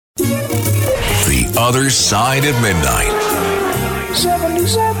Other Side of Midnight.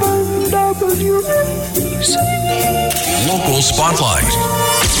 77 WABC. Local Spotlight.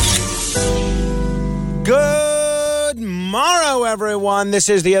 Good morrow, everyone. This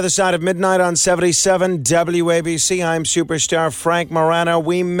is The Other Side of Midnight on 77 WABC. I'm superstar Frank Morano.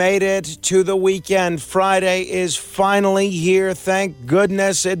 We made it to the weekend. Friday is finally here. Thank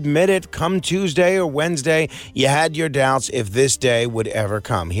goodness. Admit it. Come Tuesday or Wednesday, you had your doubts if this day would ever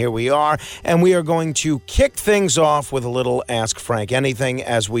come. Here we are, and we are going to kick things off with a little Ask Frank Anything,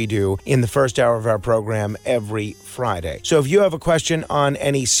 as we do in the first hour of our program every Friday. So if you have a question on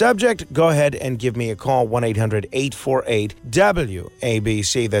any subject, go ahead and give me a call,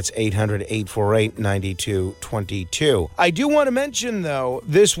 1-800-848-WABC. That's 800-848-9222. I do want to mention, though,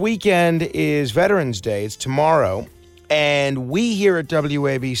 this weekend is Veterans Day. It's tomorrow. And we here at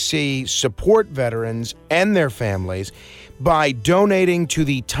WABC support veterans and their families by donating to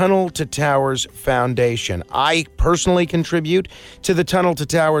the Tunnel to Towers Foundation. I personally contribute to the Tunnel to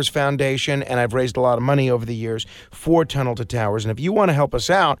Towers Foundation, and I've raised a lot of money over the years for Tunnel to Towers. And if you want to help us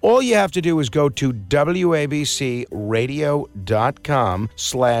out, all you have to do is go to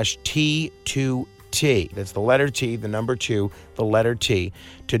WABCRadio.com/T2T. That's the letter T, the number 2, the letter T,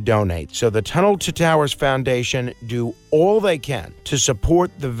 to donate. So the Tunnel to Towers Foundation do all they can to support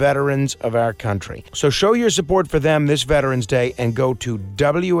the veterans of our country. So show your support for them this Veterans Day and go to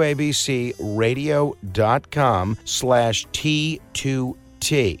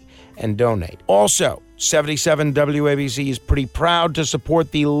WABCRadio.com/T2T and donate. Also, 77 WABC is pretty proud to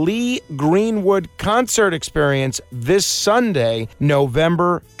support the Lee Greenwood Concert Experience this Sunday,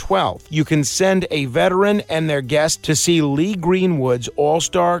 November 12th. You can send a veteran and their guest to see Lee Greenwood's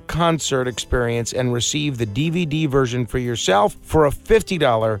All-Star Concert Experience and receive the DVD version for yourself for a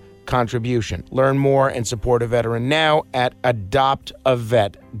 $50 contribution. Learn more and support a veteran now at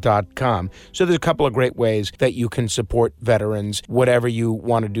adoptavet.com. So there's a couple of great ways that you can support veterans, whatever you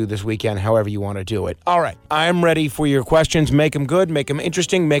want to do this weekend, however you want to do it. All right, I'm ready for your questions. Make them good, make them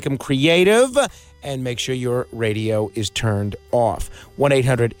interesting, make them creative, and make sure your radio is turned off.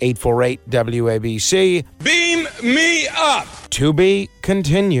 1-800-848-WABC. Beam me up! To be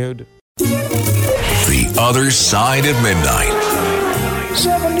continued. The Other Side of Midnight.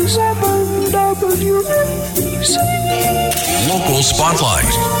 77 WABC. Local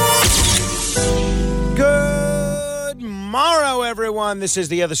Spotlight. Good morrow, everyone. This is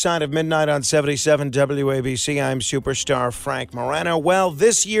The Other Side of Midnight on 77 WABC. I'm superstar Frank Morano. Well,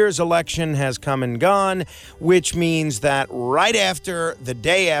 this year's election has come and gone, which means that right after, the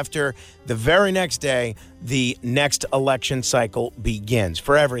day after, the very next day, the next election cycle begins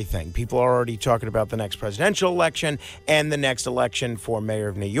for everything. People are already talking about the next presidential election and the next election for mayor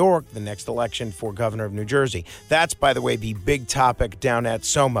of New York, the next election for governor of New Jersey. That's, by the way, the big topic down at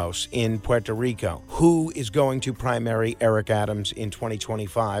Somos in Puerto Rico. Who is going to primary Eric Adams in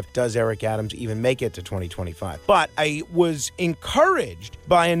 2025? Does Eric Adams even make it to 2025? But I was encouraged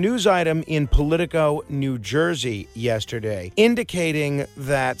by a news item in Politico, New Jersey yesterday, indicating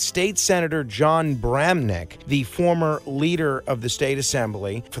that State Senator John Bramnick, the former leader of the state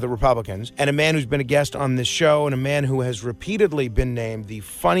assembly for the Republicans, and a man who's been a guest on this show and a man who has repeatedly been named the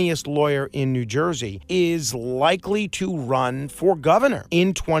funniest lawyer in New Jersey, is likely to run for governor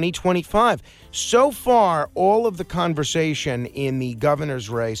in 2025. So far, all of the conversation in the governor's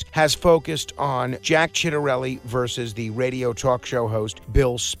race has focused on Jack Ciattarelli versus the radio talk show host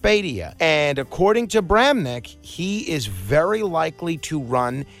Bill Spadea. And according to Bramnick, he is very likely to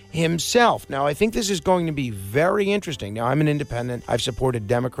run himself. Now, I think this is going to be very interesting. Now, I'm an independent. I've supported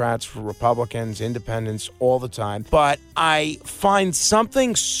Democrats, for Republicans, independents all the time. But I find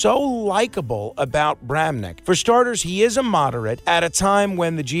something so likable about Bramnick. For starters, he is a moderate at a time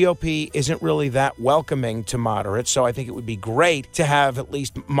when the GOP isn't really that welcoming to moderates. So I think it would be great to have at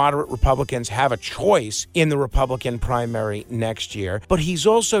least moderate Republicans have a choice in the Republican primary next year. But he's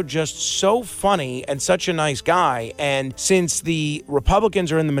also just so funny and such a nice guy. And since the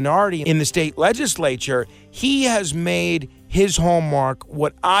Republicans are in the minority in the state legislature, he has made his hallmark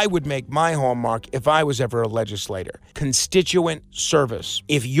what I would make my hallmark if I was ever a legislator: constituent service.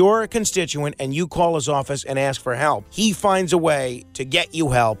 If you're a constituent and you call his office and ask for help, he finds a way to get you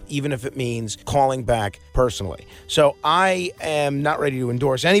help, even if it means calling back personally. So I am not ready to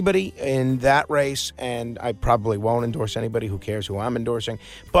endorse anybody in that race, and I probably won't endorse anybody. Who cares who I'm endorsing?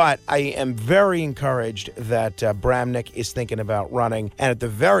 But I am very encouraged that Bramnick is thinking about running, and at the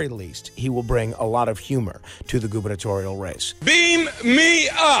very least, he will bring a lot of humor to the gubernatorial race. Beam me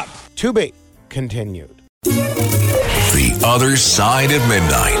up! To be continued. The Other Side of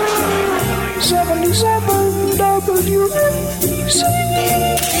Midnight. 77 WABC.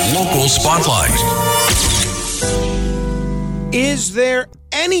 Local Spotlight. Is there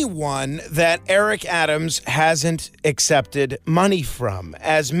anyone that Eric Adams hasn't accepted money from?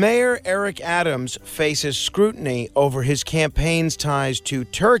 As Mayor Eric Adams faces scrutiny over his campaign's ties to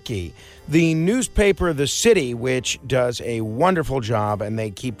Turkey, the newspaper The City, which does a wonderful job, and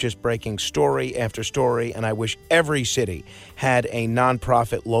they keep just breaking story after story, and I wish every city had a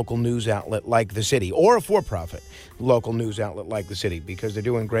nonprofit local news outlet like The City, or a for-profit local news outlet like The City, because they're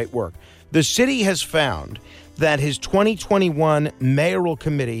doing great work. The City has found that his 2021 mayoral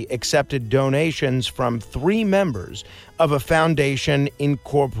committee accepted donations from 3 members of a foundation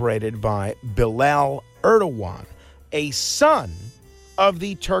incorporated by Bilal Erdogan, a son of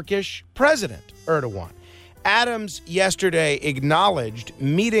the Turkish president, Erdogan. Adams yesterday acknowledged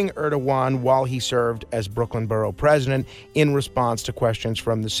meeting Erdogan while he served as Brooklyn Borough president in response to questions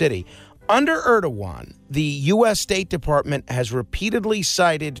from the city. Under Erdogan, the U.S. State Department has repeatedly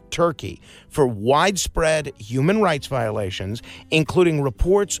cited Turkey for widespread human rights violations, including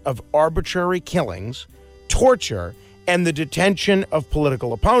reports of arbitrary killings, torture, and the detention of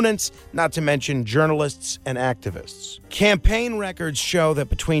political opponents, not to mention journalists and activists. Campaign records show that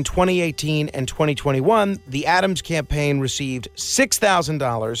between 2018 and 2021, the Adams campaign received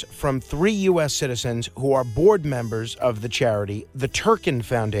 $6,000 from 3 U.S. citizens who are board members of the charity, the Turkin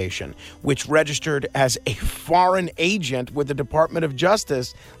Foundation, which registered as a foreign agent with the Department of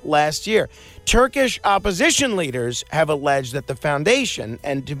Justice last year. Turkish opposition leaders have alleged that the foundation,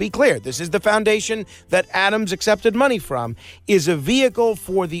 and to be clear, this is the foundation that Adams accepted money from, is a vehicle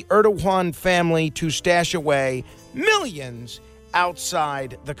for the Erdogan family to stash away millions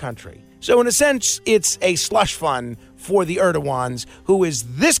outside the country. So in a sense, it's a slush fund for the Erdogans, who is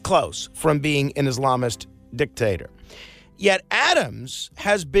this close from being an Islamist dictator. Yet Adams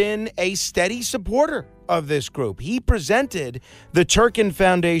has been a steady supporter of this group. He presented the Turkin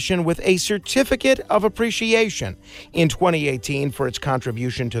Foundation with a certificate of appreciation in 2018 for its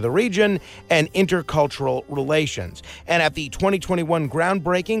contribution to the region and intercultural relations. And at the 2021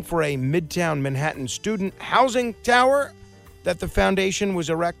 groundbreaking for a Midtown Manhattan student housing tower that the foundation was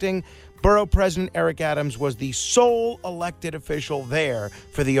erecting, Borough President Eric Adams was the sole elected official there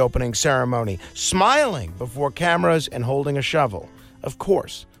for the opening ceremony, smiling before cameras and holding a shovel. Of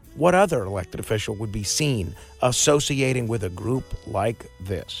course, what other elected official would be seen associating with a group like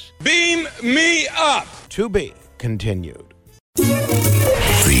this? Beam me up! To be continued.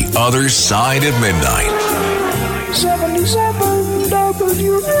 The Other Side of Midnight. 77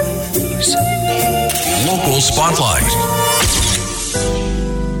 WABC. Local Spotlight.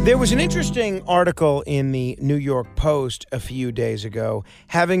 There was an interesting article in the New York Post a few days ago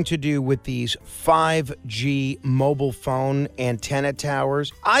having to do with these 5G mobile phone antenna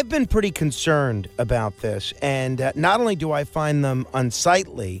towers. I've been pretty concerned about this, and not only do I find them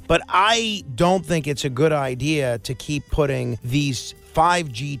unsightly, but I don't think it's a good idea to keep putting these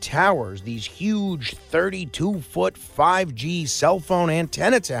 5G towers, these huge 32-foot 5G cell phone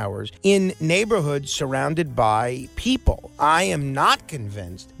antenna towers, in neighborhoods surrounded by people. I am not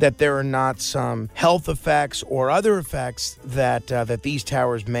convinced that there are not some health effects or other effects that these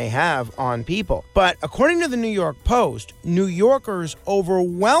towers may have on people. But according to the New York Post, New Yorkers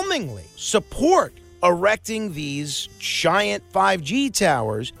overwhelmingly support erecting these giant 5G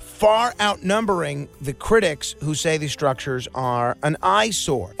towers, far outnumbering the critics who say the structures are an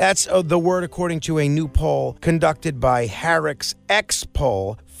eyesore. That's the word according to a new poll conducted by Harris X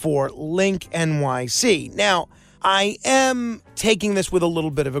poll for Link NYC. Now, I am taking this with a little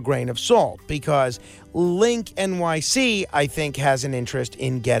bit of a grain of salt because Link NYC, I think, has an interest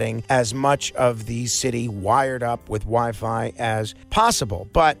in getting as much of the city wired up with Wi-Fi as possible.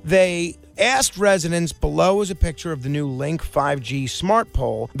 But they asked residents, below is a picture of the new Link 5G smart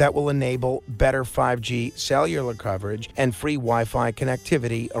pole that will enable better 5G cellular coverage and free Wi-Fi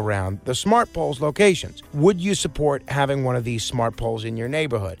connectivity around the smart pole's locations. Would you support having one of these smart poles in your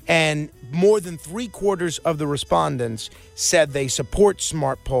neighborhood? And more than 3/4 of the respondents said they support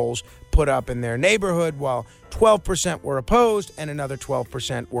smart poles put up in their neighborhood, while 12% were opposed and another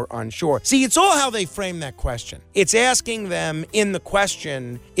 12% were unsure. See, it's all how they frame that question. It's asking them in the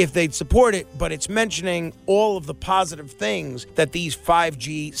question if they'd support it, but it's mentioning all of the positive things that these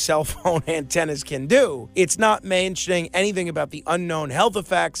 5G cell phone antennas can do. It's not mentioning anything about the unknown health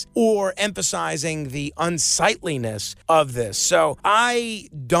effects or emphasizing the unsightliness of this. So I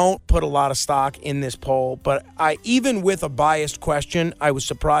don't put a lot of stock in this poll, but even with a biased question, I was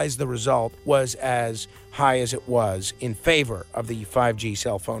surprised the result was as high as it was in favor of the 5G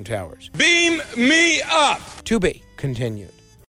cell phone towers. Beam me up! To be continued.